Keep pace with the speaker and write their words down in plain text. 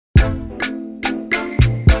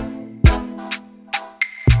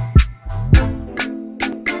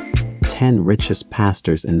10 richest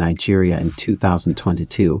pastors in Nigeria in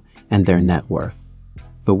 2022 and their net worth.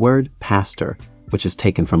 The word pastor, which is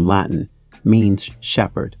taken from Latin, means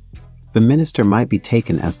shepherd. The minister might be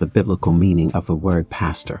taken as the biblical meaning of the word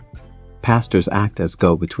pastor. Pastors act as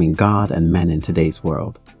go-between God and men in today's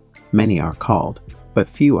world. Many are called, but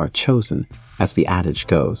few are chosen, as the adage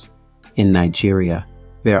goes. In Nigeria,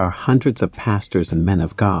 there are hundreds of pastors and men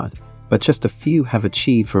of God, but just a few have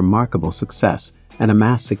achieved remarkable success and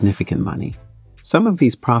amassed significant money. Some of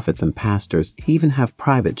these prophets and pastors even have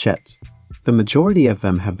private jets. The majority of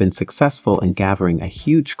them have been successful in gathering a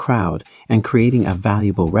huge crowd and creating a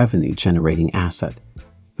valuable revenue-generating asset.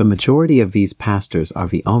 The majority of these pastors are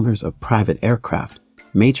the owners of private aircraft,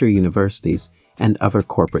 major universities, and other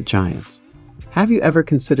corporate giants. Have you ever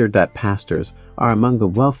considered that pastors are among the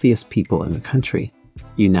wealthiest people in the country?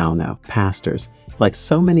 You now know pastors, like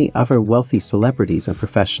so many other wealthy celebrities and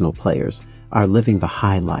professional players, are living the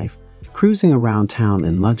high life, cruising around town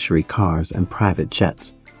in luxury cars and private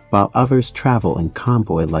jets, while others travel in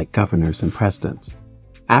convoy like governors and presidents.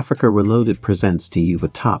 Africa Reloaded presents to you the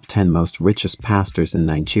top 10 most richest pastors in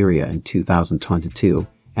Nigeria in 2022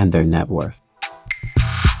 and their net worth.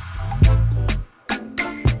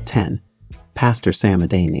 10. Pastor Sam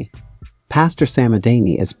Adeni. Pastor Sam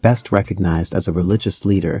Adeni is best recognized as a religious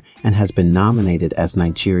leader and has been nominated as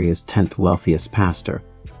Nigeria's 10th wealthiest pastor.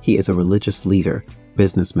 He is a religious leader,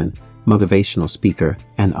 businessman, motivational speaker,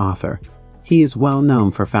 and author. He is well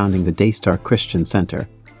known for founding the Daystar Christian Center.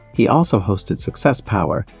 He also hosted Success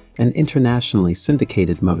Power, an internationally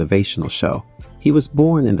syndicated motivational show. He was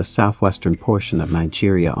born in the southwestern portion of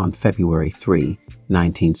Nigeria on February 3,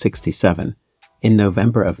 1967. In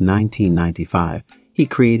November of 1995, he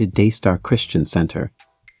created Daystar Christian Center.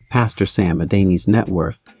 Pastor Sam Adeni's net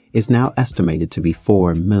worth is now estimated to be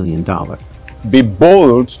 $4 million. Be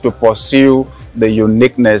bold to pursue the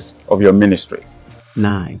uniqueness of your ministry.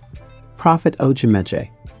 9. Prophet Ojumeje.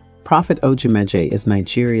 Prophet Ojumeje is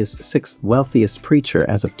Nigeria's 6th wealthiest preacher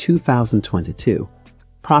as of 2022.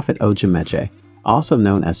 Prophet Ojumeje, also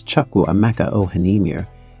known as Chukwu Emeka Ohanimir,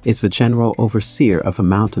 is the general overseer of a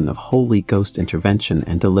Mountain of Holy Ghost Intervention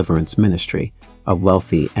and Deliverance Ministry, a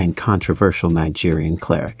wealthy and controversial Nigerian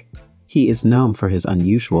cleric. He is known for his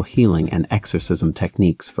unusual healing and exorcism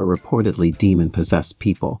techniques for reportedly demon-possessed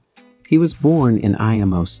people. He was born in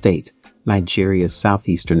Imo State, Nigeria's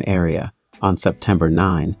southeastern area, on September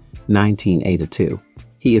 9, 1982.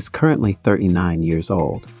 He is currently 39 years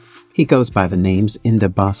old. He goes by the names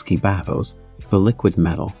Indabaski Babos, the Liquid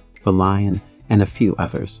Metal, the Lion, and a few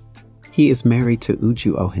others. He is married to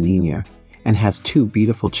Uju Ohanimir and has 2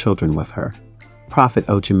 beautiful children with her. Prophet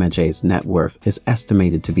Ojumeje's net worth is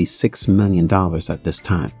estimated to be $6 million at this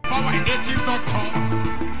time.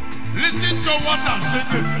 Listen to what I'm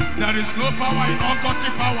saying. There is no power in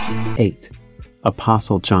occultic power. 8.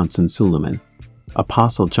 Apostle Johnson Suleiman.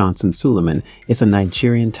 Apostle Johnson Suleiman is a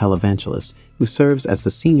Nigerian televangelist who serves as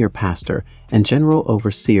the senior pastor and general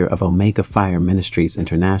overseer of Omega Fire Ministries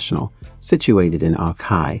International, situated in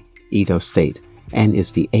Akai, Edo State, and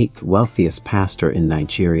is the 8th wealthiest pastor in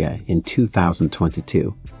Nigeria in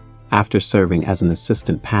 2022. After serving as an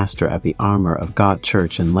assistant pastor at the Armor of God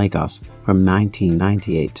Church in Lagos from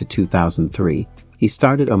 1998 to 2003, he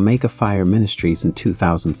started Omega Fire Ministries in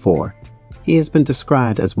 2004. He has been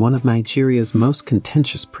described as one of Nigeria's most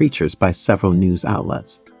contentious preachers by several news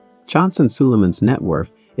outlets. Johnson Suleiman's net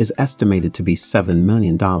worth is estimated to be $7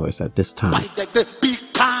 million at this time. Be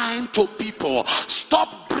kind to people.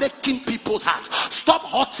 Stop breaking people's hearts. Stop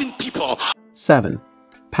hurting people. 7.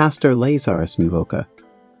 Pastor Lazarus Muoka.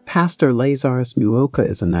 Pastor Lazarus Muoka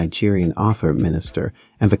is a Nigerian author, minister,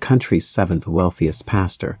 and the country's 7th wealthiest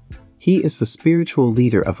pastor. He is the spiritual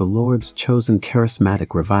leader of the Lord's Chosen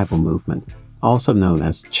Charismatic Revival Movement, also known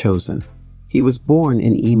as Chosen. He was born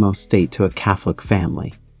in Imo State to a Catholic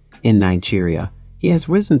family. In Nigeria, he has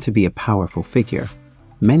risen to be a powerful figure.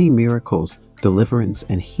 Many miracles, deliverance,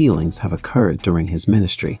 and healings have occurred during his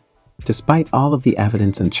ministry. Despite all of the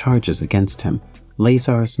evidence and charges against him,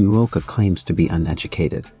 Lazarus Muoka claims to be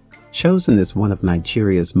uneducated. Chosen is one of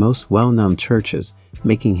Nigeria's most well-known churches,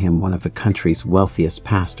 making him one of the country's wealthiest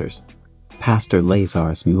pastors. Pastor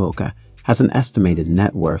Lazarus Muoka has an estimated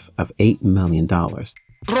net worth of $8 million.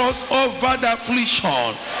 Cross over the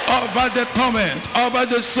affliction, over the torment, over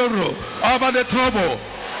the sorrow, over the trouble.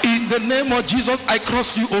 In the name of Jesus, I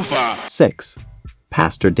cross you over. 6.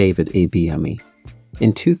 Pastor David Ibiyeomie.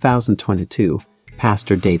 In 2022,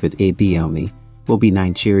 Pastor David Ibiyeomie will be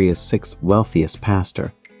Nigeria's 6th wealthiest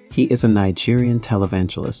pastor. He is a Nigerian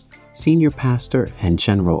televangelist, senior pastor, and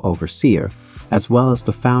general overseer, as well as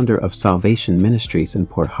the founder of Salvation Ministries in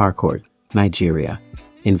Port Harcourt, Nigeria.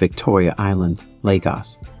 In Victoria Island,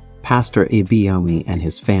 Lagos, Pastor Ibiyomi and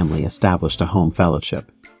his family established a home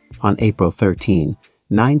fellowship. On April 13,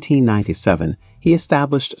 1997, he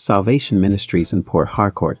established Salvation Ministries in Port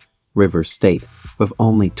Harcourt, Rivers State, with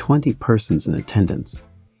only 20 persons in attendance.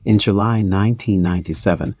 In July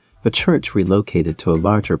 1997, the church relocated to a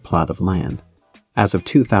larger plot of land. As of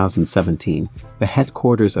 2017, the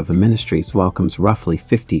headquarters of the ministries welcomes roughly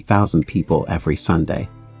 50,000 people every Sunday.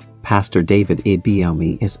 Pastor David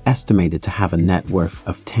Ibiyomi is estimated to have a net worth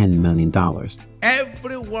of $10 million.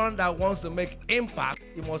 Everyone that wants to make impact,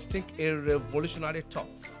 you must think a revolutionary thought.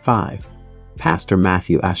 5. Pastor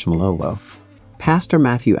Matthew Ashimolowo. Pastor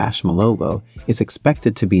Matthew Ashimolowo is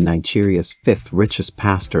expected to be Nigeria's 5th richest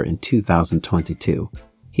pastor in 2022.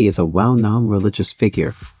 He is a well-known religious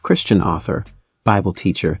figure, Christian author, Bible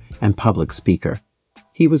teacher, and public speaker.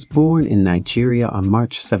 He was born in Nigeria on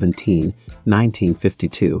March 17,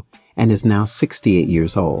 1952, and is now 68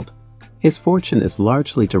 years old. His fortune is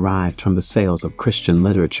largely derived from the sales of Christian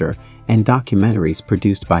literature and documentaries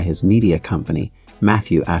produced by his media company,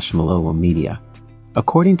 Matthew Ashimolowo Media.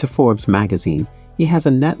 According to Forbes magazine, he has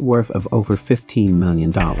a net worth of over $15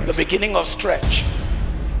 million. The beginning of stretch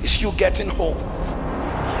is you getting home,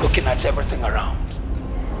 looking at everything around,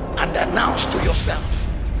 and announce to yourself,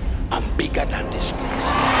 I'm bigger than this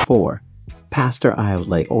place. 4. Pastor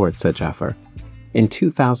Ayole Ortse-Jaffer. In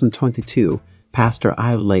 2022, Pastor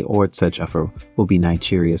Ayole Ortse-Jaffer will be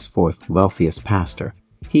Nigeria's 4th wealthiest pastor.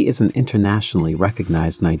 He is an internationally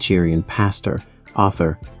recognized Nigerian pastor,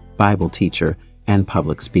 author, Bible teacher, and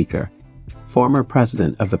public speaker. Former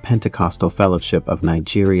president of the Pentecostal Fellowship of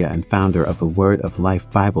Nigeria and founder of the Word of Life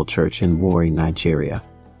Bible Church in Warri, Nigeria.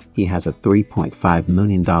 He has a $3.5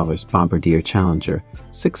 million Bombardier Challenger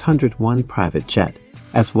 601 private jet,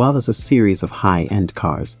 as well as a series of high-end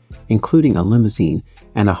cars, including a limousine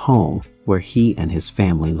and a home where he and his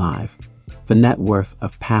family live. The net worth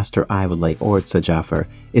of Pastor Ayole Ortse-Jaffer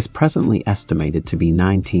is presently estimated to be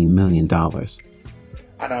 $19 million.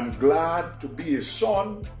 And I'm glad to be a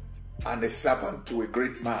son and a servant to a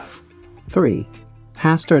great man. 3.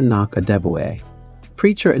 Pastor Enoch Adeboye.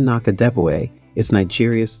 Preacher Enoch Adeboye is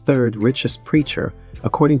Nigeria's 3rd richest preacher,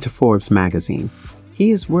 according to Forbes magazine.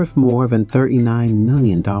 He is worth more than $39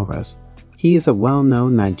 million. He is a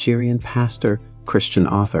well-known Nigerian pastor, Christian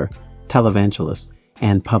author, televangelist,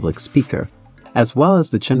 and public speaker, as well as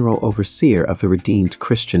the general overseer of the Redeemed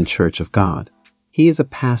Christian Church of God. He is a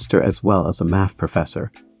pastor as well as a math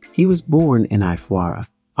professor. He was born in Ifwara,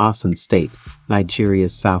 Osun State,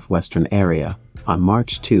 Nigeria's southwestern area, on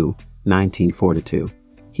March 2, 1942.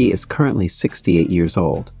 He is currently 68 years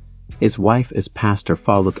old. His wife is Pastor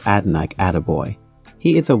Faluk Adenak Adeboye.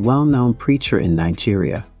 He is a well-known preacher in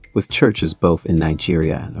Nigeria, with churches both in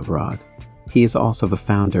Nigeria and abroad. He is also the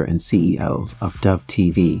founder and CEO of Dove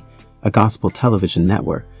TV, a gospel television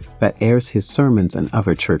network that airs his sermons and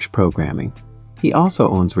other church programming. He also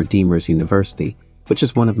owns Redeemers University, which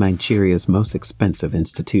is one of Nigeria's most expensive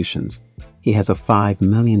institutions. He has a $5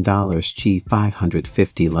 million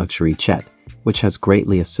G550 luxury jet, which has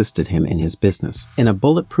greatly assisted him in his business. In a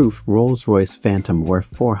bulletproof Rolls-Royce Phantom worth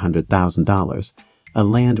 $400,000, a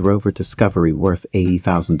Land Rover Discovery worth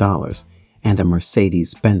 $80,000, and a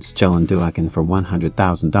Mercedes-Benz Geländewagen for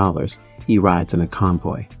 $100,000, he rides in a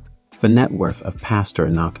convoy. The net worth of Pastor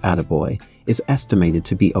Enoch Adeboye is estimated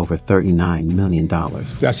to be over $39 million.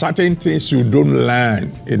 There are certain things you don't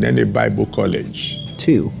learn in any Bible college.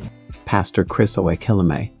 2. Pastor Chris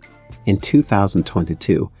Oyekilome. In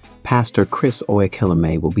 2022, Pastor Chris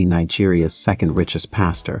Oyekilome will be Nigeria's 2nd richest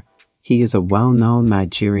pastor. He is a well-known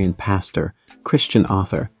Nigerian pastor, Christian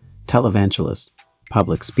author, televangelist,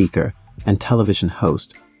 public speaker, and television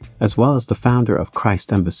host, as well as the founder of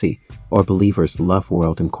Christ Embassy, or Believers Love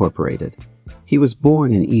World Incorporated. He was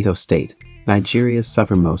born in Edo State, Nigeria's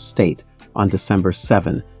southernmost state, on December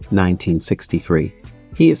 7, 1963.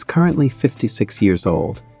 He is currently 56 years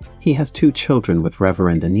old. He has 2 children with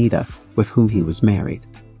Reverend Anita, with whom he was married.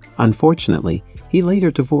 Unfortunately, he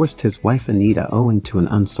later divorced his wife Anita owing to an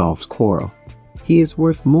unsolved quarrel. He is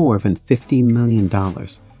worth more than $50 million,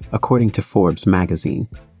 according to Forbes magazine.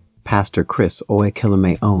 Pastor Chris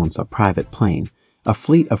Oyekilome owns a private plane, a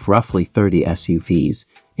fleet of roughly 30 SUVs,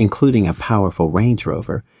 including a powerful Range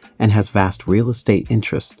Rover, and has vast real estate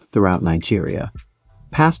interests throughout Nigeria.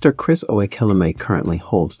 Pastor Chris Oyekilome currently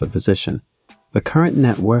holds the position. The current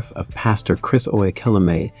net worth of Pastor Chris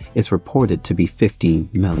Oyekilome is reported to be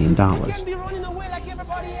 $50 million. We can't be running away like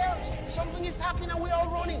everybody else. Something is happening and we're all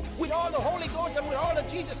running with all the Holy Ghost and with all of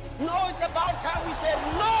Jesus. No, it's about time we said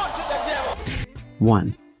no to the devil.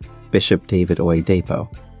 1. Bishop David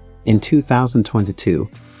Oyedepo. In 2022,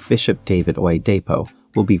 Bishop David Oyedepo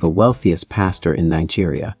will be the wealthiest pastor in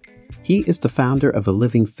Nigeria. He is the founder of a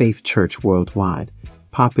living faith church worldwide,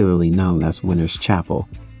 popularly known as Winners Chapel,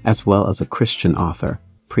 as well as a Christian author,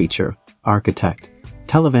 preacher, architect,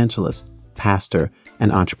 televangelist, pastor,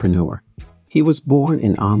 and entrepreneur. He was born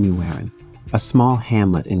in Omuwerin, a small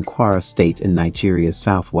hamlet in Kwara State in Nigeria's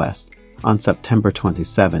southwest, on September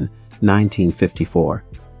 27, 1954.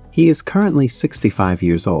 He is currently 65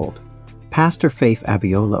 years old. Pastor Faith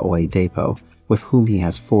Abiola Oyedepo, with whom he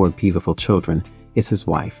has 4 beautiful children, is his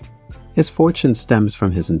wife. His fortune stems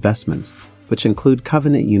from his investments, which include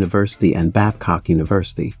Covenant University and Babcock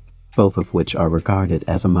University, both of which are regarded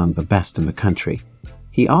as among the best in the country.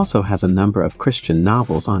 He also has a number of Christian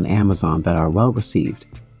novels on Amazon that are well received.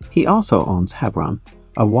 He also owns Hebron,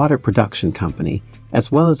 a water production company,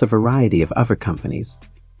 as well as a variety of other companies.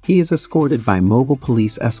 He is escorted by mobile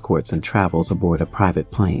police escorts and travels aboard a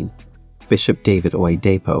private plane. Bishop David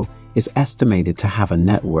Oyedepo is estimated to have a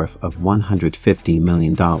net worth of $150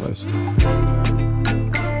 million.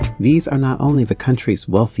 These are not only the country's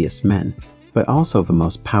wealthiest men, but also the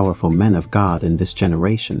most powerful men of God in this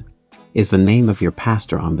generation. Is the name of your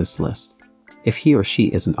pastor on this list? If he or she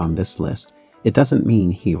isn't on this list, it doesn't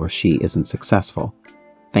mean he or she isn't successful.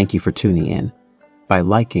 Thank you for tuning in. By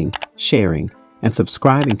liking, sharing, and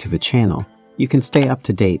subscribing to the channel, you can stay up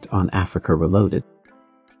to date on Africa Reloaded.